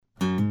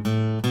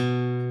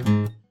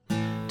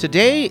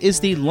Today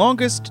is the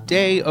longest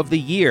day of the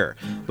year,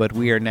 but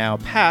we are now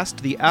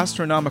past the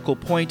astronomical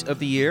point of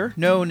the year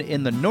known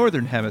in the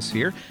northern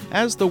hemisphere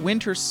as the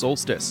winter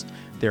solstice.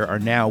 There are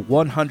now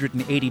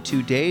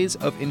 182 days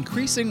of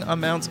increasing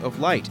amounts of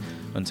light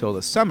until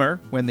the summer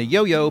when the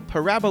yo-yo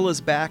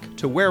parabolas back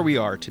to where we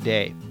are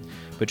today.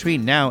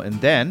 Between now and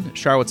then,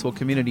 Charlottesville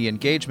Community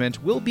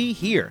Engagement will be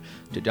here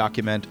to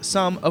document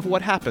some of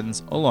what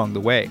happens along the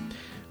way.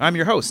 I'm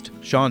your host,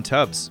 Sean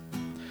Tubbs.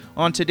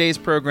 On today's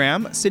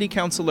program, City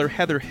Councilor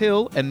Heather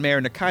Hill and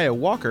Mayor Nakia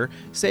Walker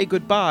say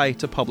goodbye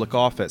to public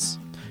office.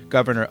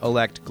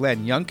 Governor-elect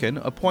Glenn Youngkin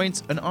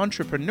appoints an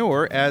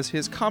entrepreneur as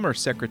his Commerce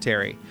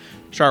Secretary.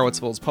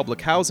 Charlottesville's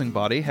public housing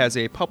body has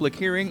a public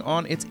hearing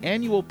on its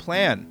annual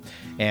plan,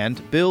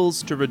 and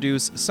bills to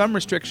reduce some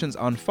restrictions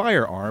on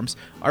firearms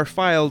are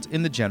filed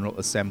in the General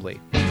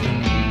Assembly.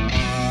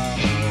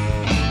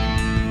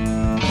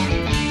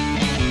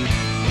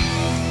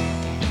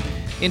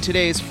 In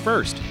today's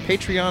first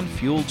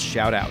Patreon-fueled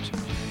shoutout,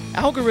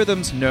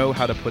 algorithms know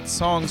how to put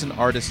songs and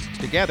artists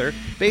together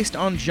based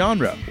on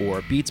genre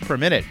or beats per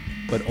minute,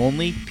 but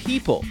only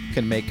people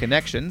can make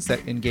connections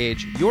that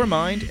engage your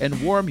mind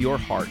and warm your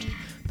heart.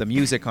 The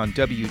music on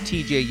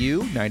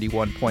WTJU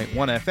 91.1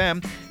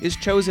 FM is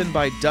chosen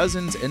by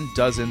dozens and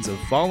dozens of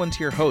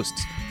volunteer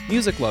hosts,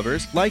 music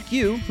lovers like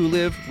you who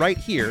live right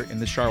here in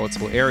the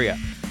Charlottesville area.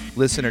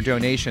 Listener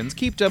donations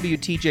keep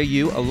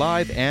WTJU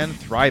alive and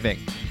thriving.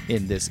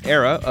 In this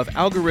era of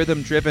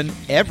algorithm-driven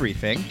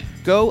everything,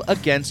 go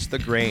against the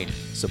grain.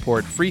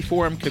 Support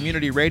freeform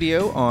community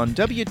radio on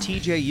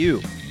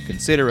WTJU.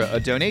 Consider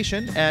a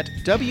donation at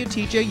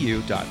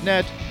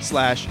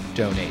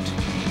wtju.net/donate.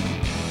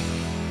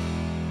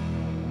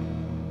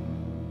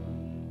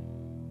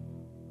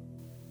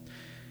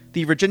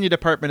 The Virginia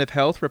Department of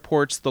Health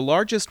reports the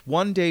largest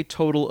one-day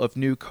total of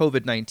new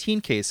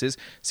COVID-19 cases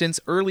since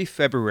early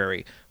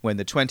February, when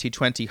the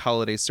 2020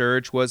 holiday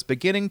surge was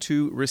beginning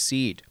to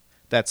recede.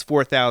 That's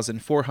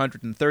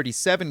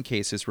 4,437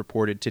 cases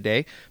reported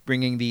today,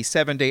 bringing the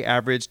 7-day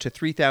average to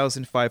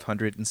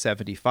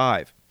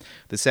 3,575.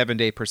 The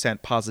 7-day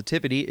percent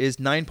positivity is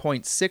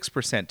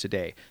 9.6%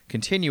 today,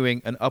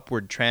 continuing an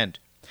upward trend.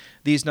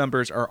 These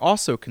numbers are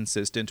also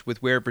consistent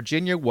with where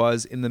Virginia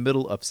was in the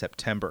middle of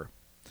September.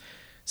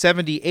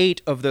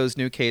 78 of those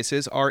new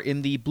cases are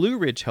in the Blue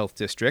Ridge Health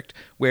District,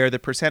 where the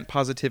percent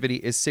positivity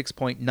is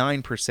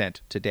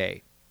 6.9%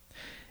 today.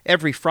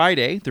 Every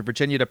Friday, the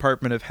Virginia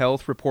Department of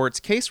Health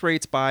reports case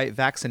rates by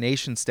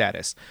vaccination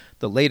status.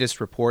 The latest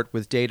report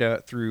with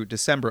data through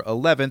December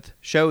 11th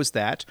shows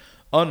that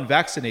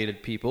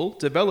unvaccinated people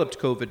developed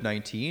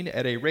COVID-19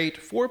 at a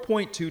rate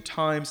 4.2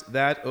 times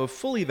that of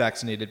fully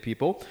vaccinated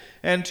people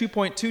and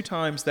 2.2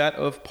 times that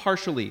of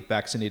partially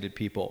vaccinated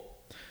people.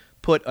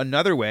 Put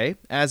another way,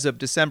 as of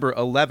December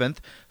 11th,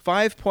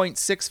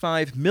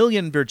 5.65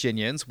 million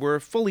Virginians were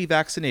fully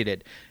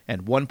vaccinated,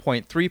 and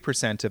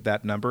 1.3% of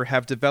that number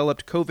have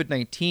developed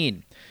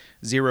COVID-19.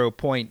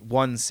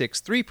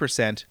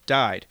 0.163%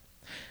 died.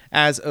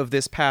 As of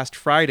this past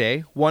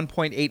Friday,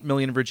 1.8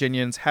 million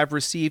Virginians have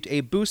received a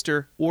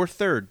booster or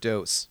third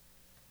dose.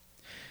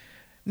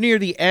 Near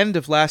the end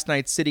of last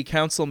night's City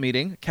Council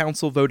meeting,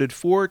 Council voted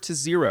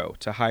 4-0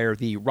 to hire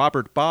the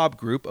Robert Bob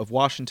Group of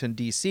Washington,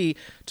 D.C.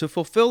 to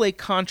fulfill a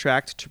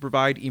contract to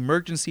provide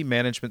emergency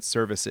management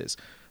services.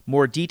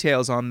 More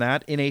details on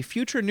that in a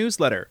future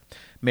newsletter.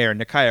 Mayor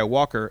Nakia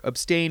Walker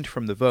abstained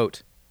from the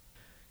vote.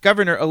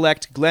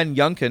 Governor-elect Glenn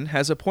Youngkin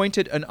has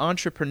appointed an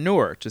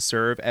entrepreneur to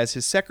serve as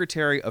his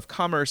Secretary of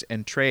Commerce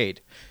and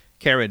Trade.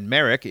 Karen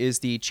Merrick is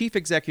the Chief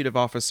Executive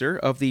Officer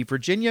of the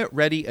Virginia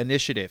Ready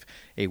Initiative,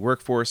 a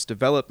workforce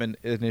development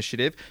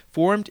initiative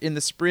formed in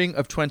the spring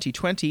of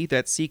 2020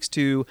 that seeks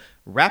to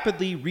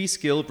rapidly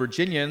reskill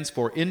Virginians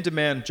for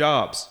in-demand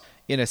jobs.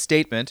 In a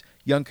statement,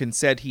 Youngkin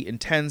said he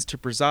intends to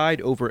preside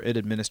over an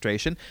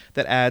administration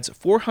that adds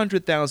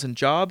 400,000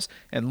 jobs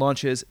and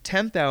launches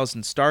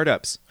 10,000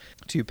 startups.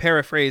 To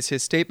paraphrase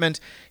his statement,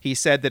 he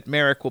said that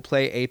Merrick will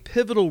play a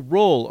pivotal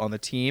role on the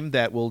team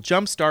that will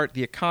jumpstart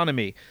the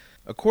economy.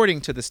 According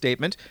to the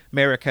statement,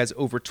 Merrick has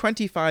over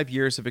 25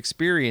 years of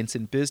experience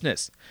in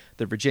business.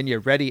 The Virginia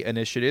Ready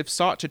Initiative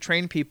sought to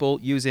train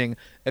people using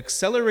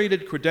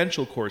accelerated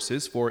credential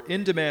courses for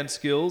in-demand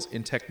skills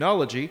in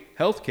technology,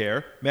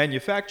 healthcare,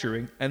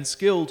 manufacturing, and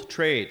skilled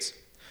trades.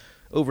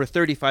 Over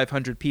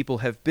 3,500 people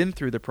have been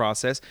through the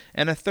process,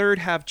 and a third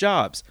have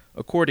jobs,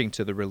 according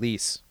to the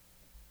release.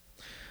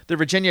 The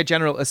Virginia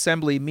General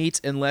Assembly meets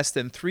in less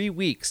than 3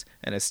 weeks,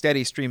 and a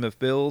steady stream of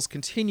bills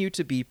continue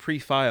to be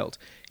pre-filed.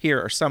 Here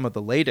are some of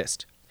the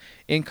latest.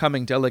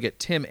 Incoming Delegate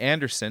Tim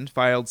Anderson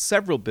filed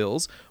several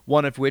bills,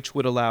 one of which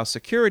would allow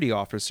security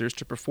officers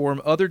to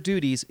perform other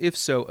duties if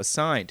so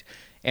assigned.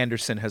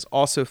 Anderson has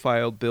also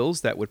filed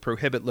bills that would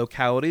prohibit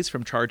localities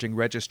from charging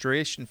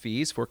registration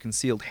fees for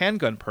concealed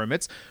handgun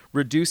permits,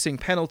 reducing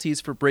penalties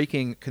for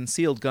breaking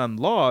concealed gun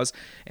laws,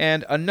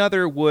 and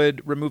another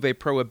would remove a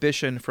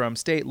prohibition from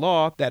state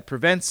law that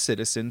prevents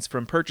citizens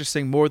from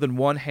purchasing more than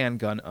one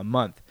handgun a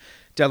month.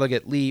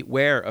 Delegate Lee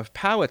Ware of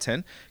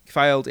Powhatan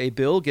filed a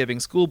bill giving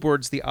school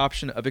boards the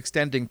option of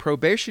extending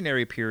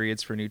probationary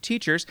periods for new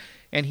teachers,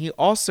 and he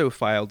also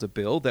filed a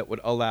bill that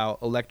would allow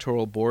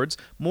electoral boards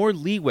more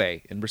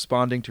leeway in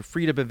responding to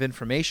Freedom of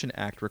Information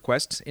Act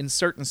requests in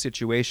certain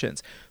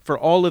situations. For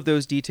all of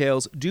those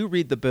details, do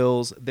read the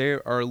bills.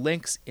 There are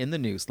links in the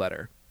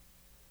newsletter.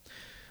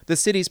 The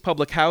city's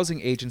public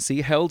housing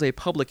agency held a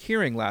public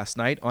hearing last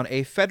night on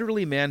a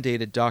federally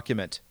mandated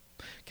document.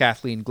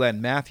 Kathleen Glenn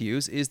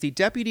Matthews is the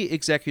Deputy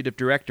Executive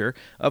Director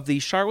of the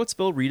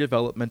Charlottesville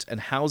Redevelopment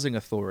and Housing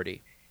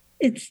Authority.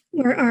 It's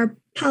where our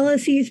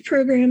policies,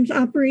 programs,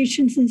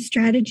 operations, and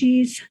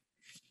strategies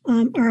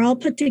are all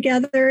put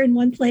together in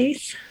one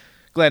place.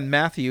 Glenn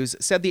Matthews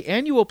said the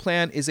annual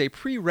plan is a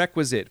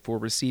prerequisite for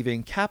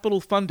receiving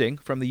capital funding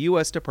from the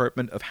U.S.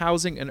 Department of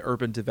Housing and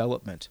Urban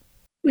Development.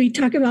 We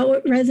talk about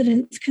what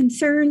residents'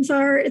 concerns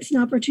are. It's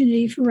an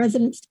opportunity for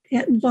residents to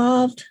get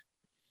involved.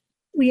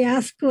 We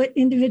ask what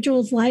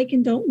individuals like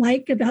and don't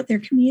like about their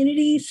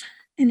communities,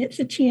 and it's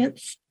a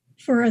chance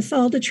for us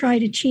all to try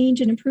to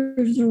change and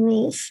improve the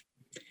rules.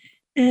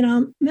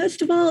 And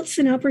most of all, it's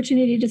an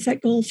opportunity to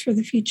set goals for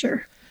the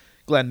future.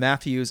 Glenn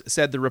Matthews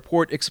said the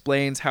report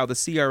explains how the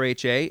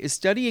CRHA is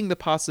studying the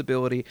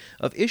possibility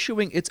of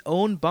issuing its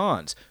own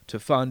bonds to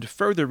fund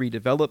further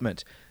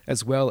redevelopment,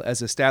 as well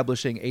as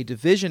establishing a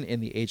division in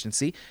the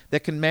agency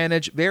that can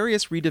manage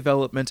various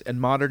redevelopment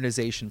and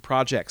modernization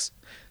projects.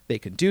 They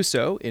can do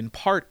so in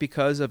part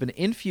because of an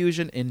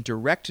infusion in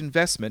direct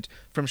investment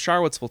from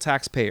Charlottesville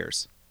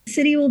taxpayers. The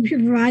city will be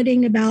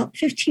providing about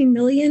 $15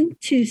 million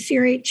to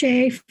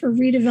CRHA for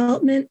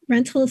redevelopment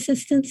rental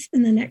assistance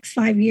in the next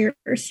 5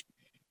 years,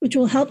 which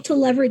will help to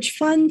leverage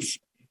funds,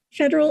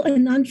 federal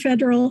and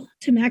non-federal,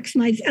 to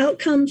maximize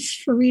outcomes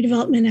for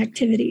redevelopment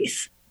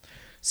activities.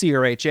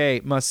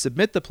 CRHA must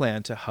submit the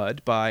plan to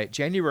HUD by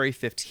January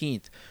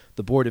 15th.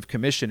 The Board of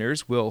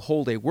Commissioners will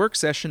hold a work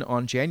session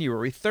on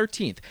January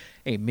 13th,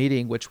 a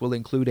meeting which will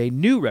include a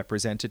new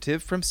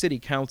representative from City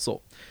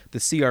Council. The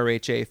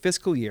CRHA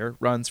fiscal year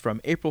runs from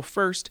April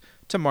 1st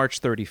to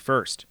March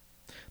 31st.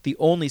 The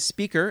only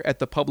speaker at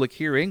the public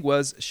hearing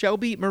was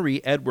Shelby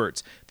Marie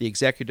Edwards, the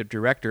executive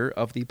director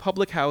of the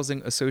Public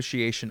Housing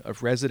Association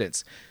of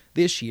Residents.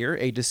 This year,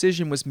 a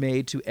decision was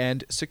made to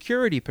end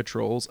security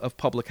patrols of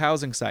public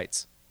housing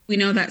sites. We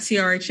know that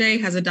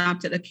CRHA has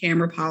adopted a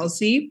camera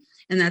policy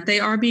and that they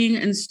are being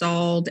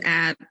installed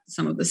at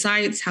some of the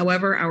sites.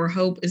 However, our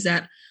hope is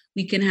that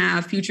we can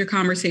have future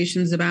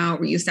conversations about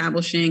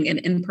reestablishing an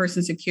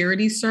in-person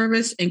security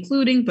service,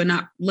 including but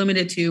not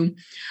limited to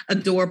a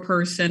door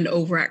person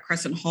over at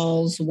Crescent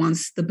Halls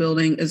once the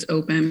building is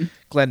open.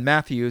 Glenn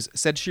Matthews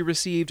said she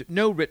received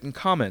no written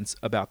comments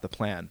about the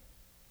plan.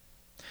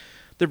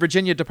 The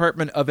Virginia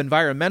Department of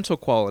Environmental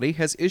Quality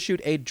has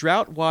issued a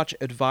drought watch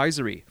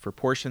advisory for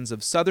portions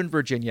of southern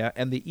Virginia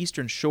and the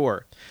eastern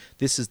shore.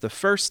 This is the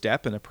first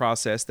step in a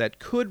process that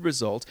could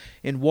result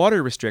in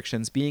water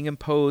restrictions being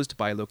imposed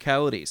by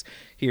localities.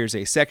 Here's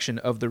a section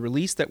of the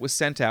release that was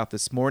sent out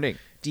this morning.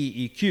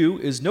 DEQ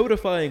is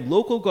notifying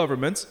local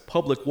governments,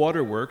 public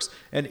waterworks,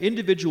 and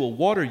individual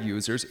water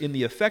users in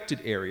the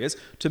affected areas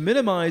to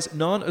minimize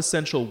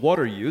non-essential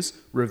water use,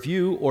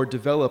 review or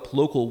develop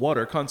local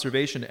water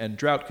conservation and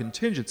drought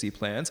contingency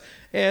plans,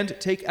 and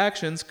take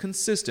actions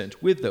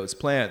consistent with those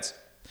plans.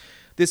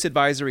 This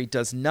advisory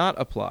does not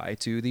apply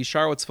to the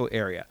Charlottesville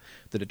area.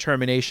 The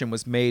determination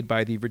was made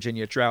by the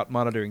Virginia Drought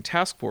Monitoring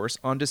Task Force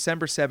on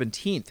December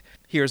 17th.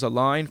 Here's a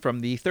line from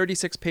the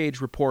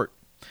 36-page report.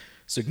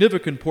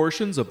 Significant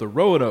portions of the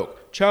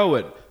Roanoke,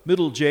 Chowan,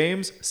 Middle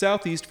James,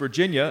 Southeast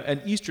Virginia,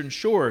 and Eastern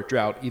Shore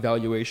drought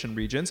evaluation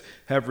regions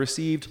have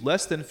received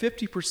less than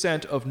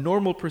 50% of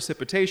normal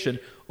precipitation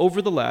over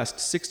the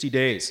last 60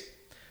 days.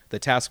 The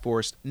task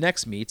force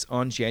next meets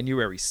on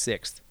January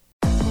 6th.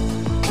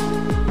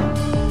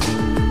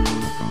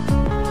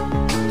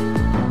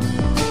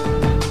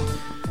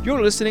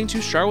 You're listening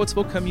to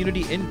Charlottesville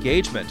Community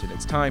Engagement, and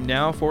it's time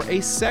now for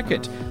a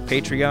second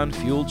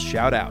Patreon-fueled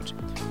shout-out.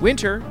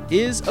 Winter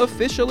is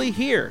officially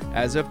here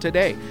as of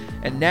today,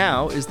 and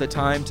now is the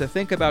time to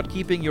think about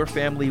keeping your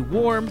family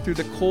warm through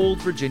the cold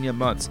Virginia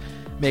months.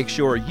 Make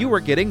sure you are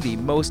getting the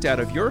most out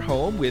of your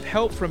home with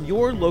help from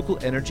your local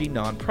energy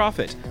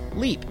nonprofit,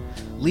 LEAP.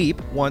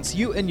 LEAP wants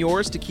you and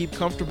yours to keep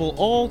comfortable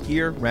all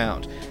year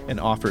round and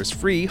offers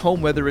free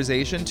home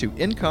weatherization to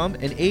income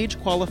and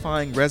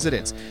age-qualifying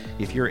residents.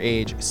 If you're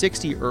age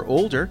 60 or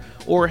older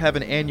or have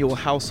an annual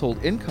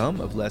household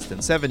income of less than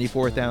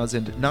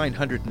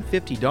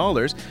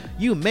 $74,950,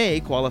 you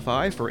may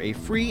qualify for a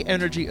free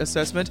energy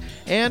assessment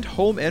and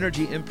home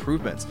energy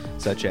improvements,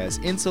 such as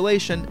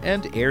insulation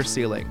and air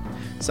sealing.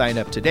 Sign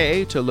up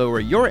today to lower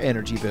your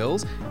energy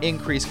bills,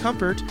 increase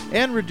comfort,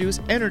 and reduce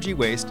energy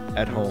waste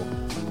at home.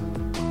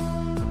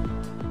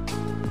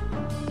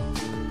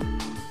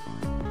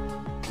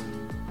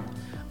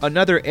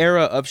 Another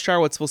era of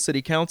Charlottesville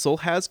City Council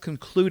has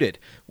concluded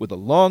with a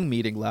long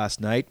meeting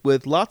last night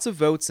with lots of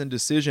votes and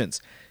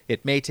decisions.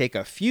 It may take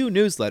a few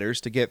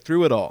newsletters to get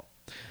through it all.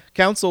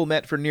 Council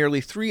met for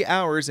nearly 3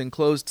 hours in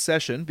closed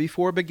session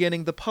before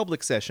beginning the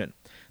public session.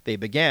 They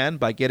began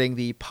by getting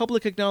the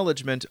public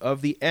acknowledgement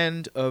of the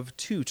end of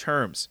 2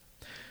 terms.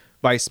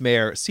 Vice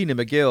Mayor Sina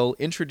McGill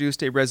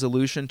introduced a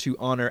resolution to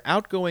honor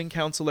outgoing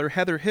Councillor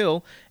Heather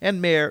Hill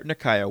and Mayor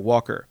Nakia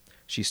Walker.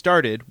 She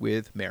started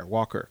with Mayor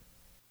Walker.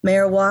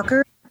 Mayor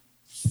Walker,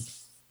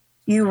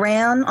 you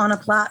ran on a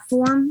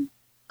platform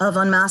of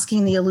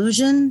unmasking the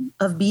illusion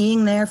of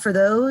being there for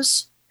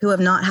those who have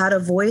not had a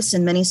voice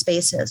in many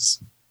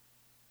spaces.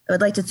 I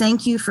would like to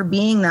thank you for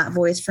being that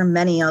voice for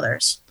many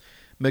others.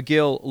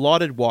 McGill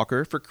lauded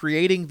Walker for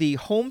creating the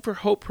Home for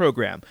Hope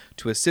program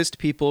to assist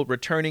people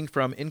returning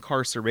from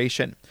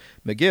incarceration.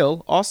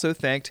 McGill also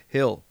thanked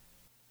Hill.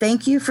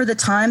 Thank you for the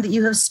time that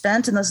you have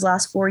spent in those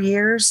last 4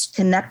 years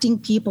connecting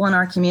people in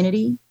our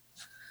community,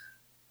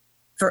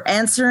 for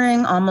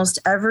answering almost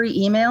every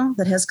email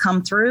that has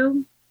come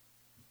through,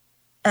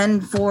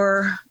 and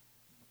for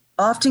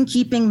often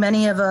keeping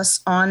many of us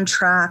on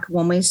track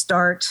when we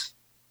start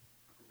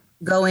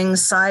going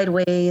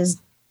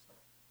sideways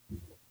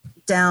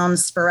down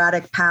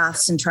sporadic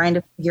paths and trying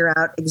to figure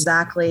out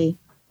exactly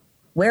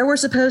where we're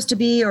supposed to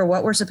be or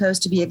what we're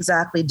supposed to be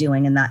exactly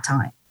doing in that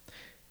time.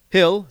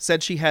 Hill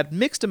said she had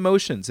mixed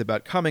emotions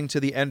about coming to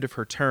the end of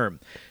her term.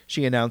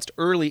 She announced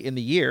early in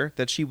the year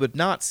that she would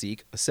not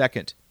seek a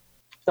second.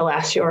 The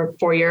last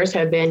 4 years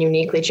have been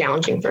uniquely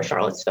challenging for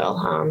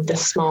Charlottesville.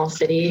 This small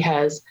city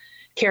has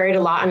carried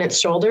a lot on its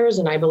shoulders,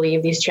 and I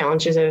believe these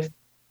challenges have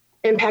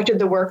impacted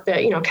the work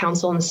that,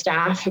 council and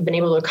staff have been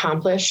able to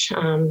accomplish.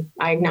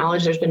 I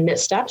acknowledge there's been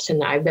missteps,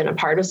 and I've been a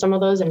part of some of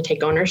those and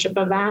take ownership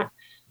of that.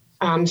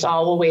 So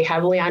all will weigh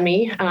heavily on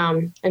me.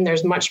 And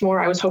there's much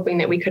more I was hoping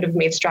that we could have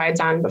made strides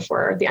on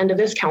before the end of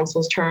this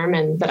council's term,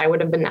 and that I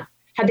would have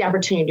had the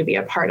opportunity to be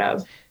a part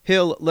of.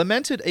 Hill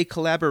lamented a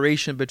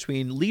collaboration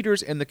between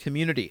leaders and the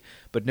community,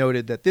 but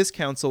noted that this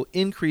council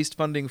increased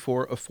funding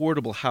for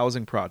affordable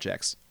housing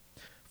projects.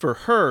 For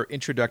her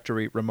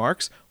introductory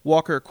remarks,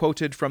 Walker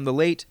quoted from the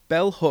late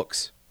Bell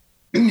Hooks.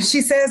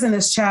 She says in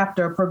this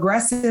chapter,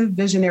 progressive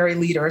visionary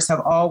leaders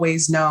have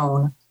always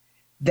known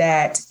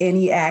that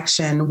any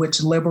action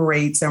which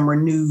liberates and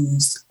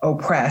renews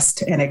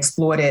oppressed and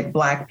exploited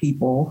Black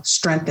people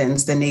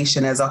strengthens the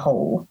nation as a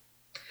whole.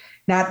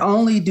 Not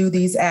only do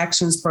these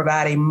actions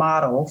provide a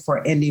model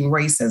for ending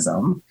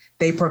racism,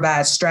 they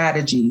provide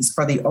strategies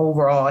for the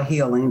overall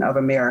healing of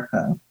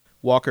America.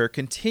 Walker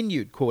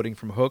continued quoting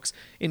from Hooks,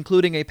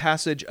 including a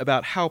passage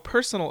about how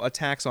personal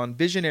attacks on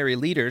visionary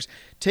leaders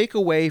take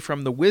away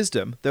from the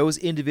wisdom those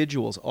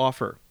individuals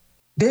offer.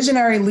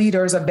 Visionary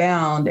leaders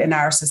abound in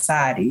our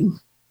society.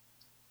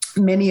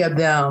 Many of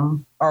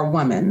them are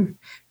women.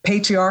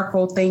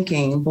 Patriarchal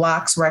thinking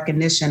blocks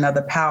recognition of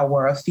the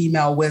power of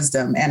female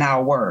wisdom and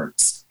our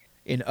words.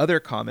 In other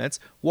comments,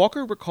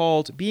 Walker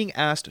recalled being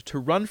asked to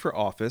run for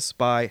office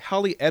by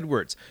Holly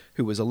Edwards,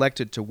 who was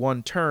elected to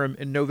 1 term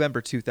in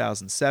November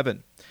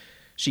 2007.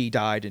 She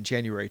died in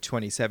January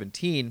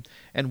 2017,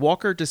 and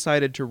Walker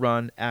decided to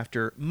run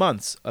after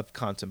months of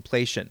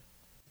contemplation.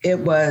 It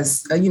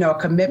was, a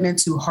commitment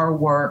to her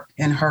work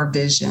and her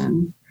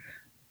vision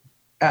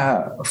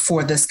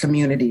for this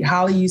community.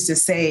 Holly used to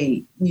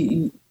say,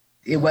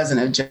 it wasn't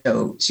a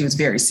joke. She was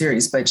very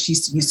serious, but she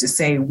used to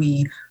say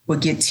we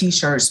would get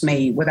T-shirts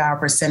made with our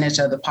percentage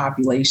of the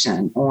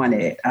population on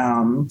it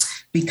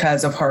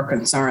because of her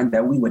concern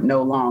that we would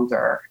no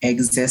longer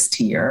exist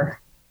here.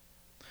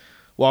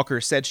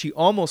 Walker said she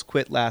almost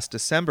quit last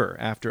December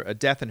after a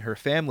death in her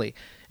family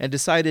and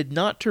decided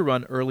not to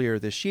run earlier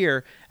this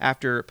year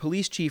after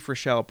Police Chief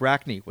Rochelle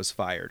Brackney was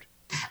fired.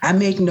 I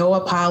make no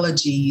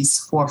apologies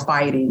for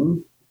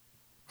fighting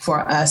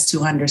for us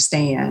to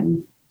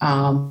understand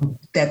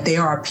that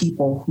there are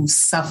people who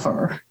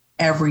suffer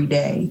every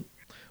day.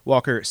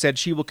 Walker said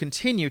she will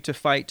continue to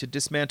fight to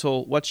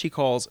dismantle what she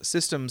calls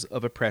systems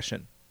of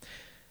oppression.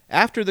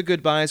 After the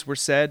goodbyes were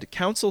said,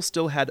 Council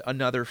still had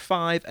another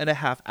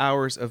 5.5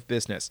 hours of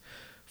business.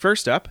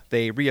 First up,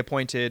 they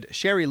reappointed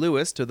Sherry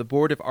Lewis to the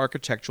Board of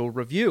Architectural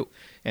Review,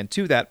 and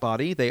to that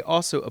body they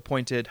also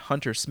appointed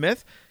Hunter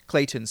Smith,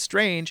 Clayton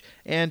Strange,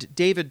 and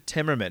David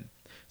Timmerman.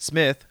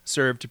 Smith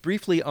served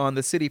briefly on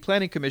the City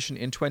Planning Commission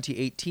in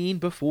 2018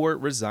 before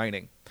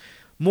resigning.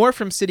 More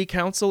from City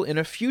Council in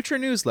a future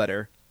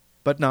newsletter,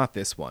 but not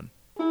this one.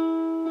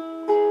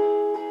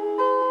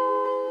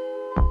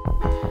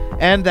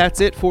 And that's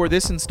it for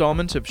this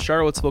installment of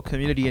Charlottesville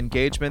Community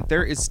Engagement.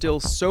 There is still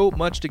so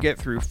much to get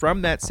through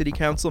from that City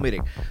Council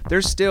meeting.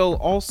 There's still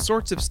all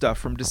sorts of stuff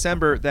from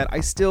December that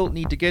I still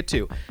need to get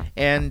to,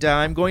 and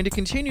I'm going to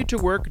continue to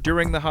work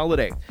during the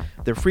holiday.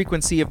 The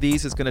frequency of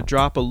these is going to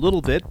drop a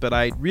little bit, but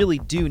I really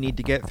do need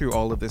to get through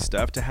all of this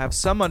stuff to have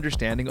some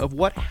understanding of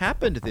what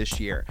happened this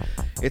year.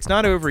 It's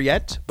not over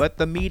yet, but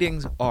the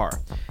meetings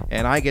are.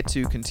 and I get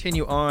to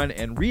continue on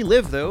and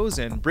relive those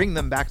and bring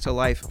them back to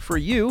life for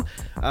you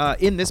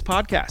in this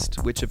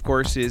podcast, which of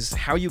course is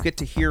how you get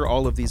to hear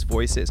all of these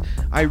voices.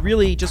 I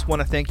really just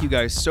want to thank you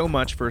guys so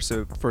much for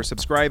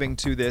subscribing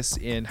to this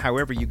in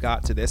however you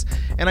got to this,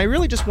 and I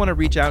really just want to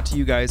reach out to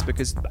you guys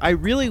because I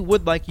really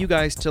would like you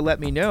guys to let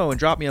me know and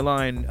drop me a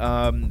line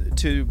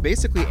to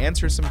basically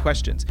answer some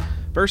questions.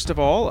 First of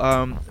all,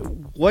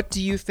 what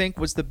do you think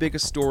was the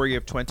biggest story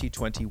of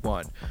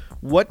 2021?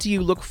 What do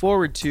you look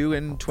forward to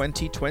in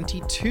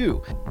 2022?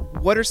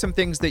 What are some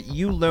things that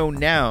you know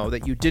now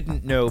that you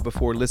didn't know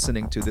before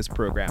listening to this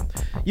program?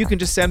 You can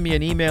just send me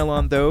an email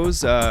on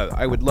those.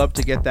 I would love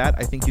to get that.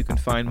 I think you can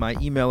find my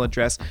email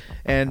address.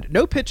 And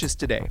no pitches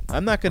today.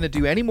 I'm not going to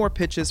do any more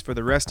pitches for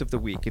the rest of the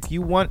week. If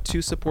you want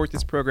to support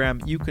this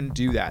program, you can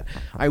do that.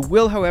 I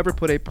will, however,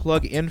 put a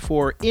plug in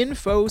for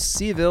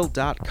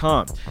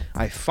infocville.com.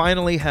 I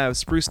finally have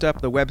spruced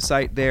up the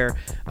website there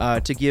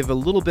to give a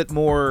little bit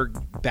more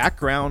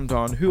background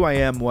on who I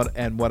am what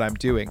I'm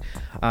doing.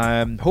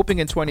 I'm hoping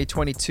in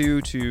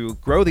 2022 to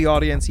grow the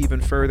audience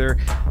even further.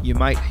 You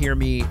might hear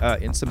me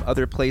in some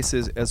other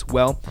places as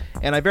well.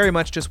 And I very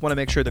much just want to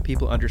make sure that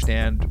people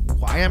understand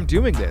why I'm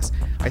doing this.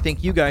 I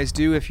think you guys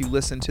do if you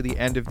listen to the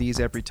end of these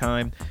every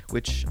time,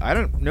 which I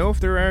don't know if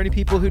there are any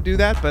people who do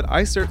that, but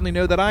I certainly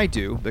know that I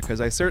do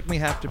because I certainly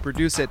have to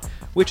produce it,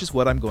 which is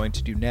what I'm going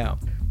to do now.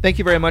 Thank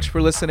you very much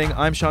for listening.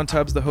 I'm Sean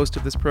Tubbs, the host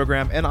of this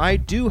program, and I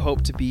do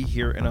hope to be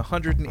here in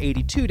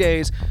 182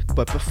 days,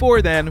 but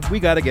before then, we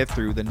got to get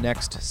through the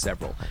next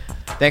several.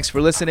 Thanks for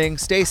listening.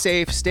 Stay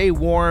safe, stay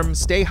warm,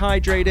 stay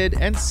hydrated,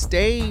 and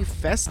stay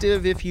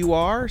festive if you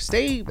are.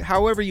 Stay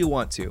however you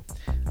want to.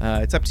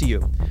 It's up to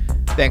you.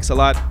 Thanks a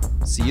lot.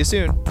 See you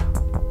soon.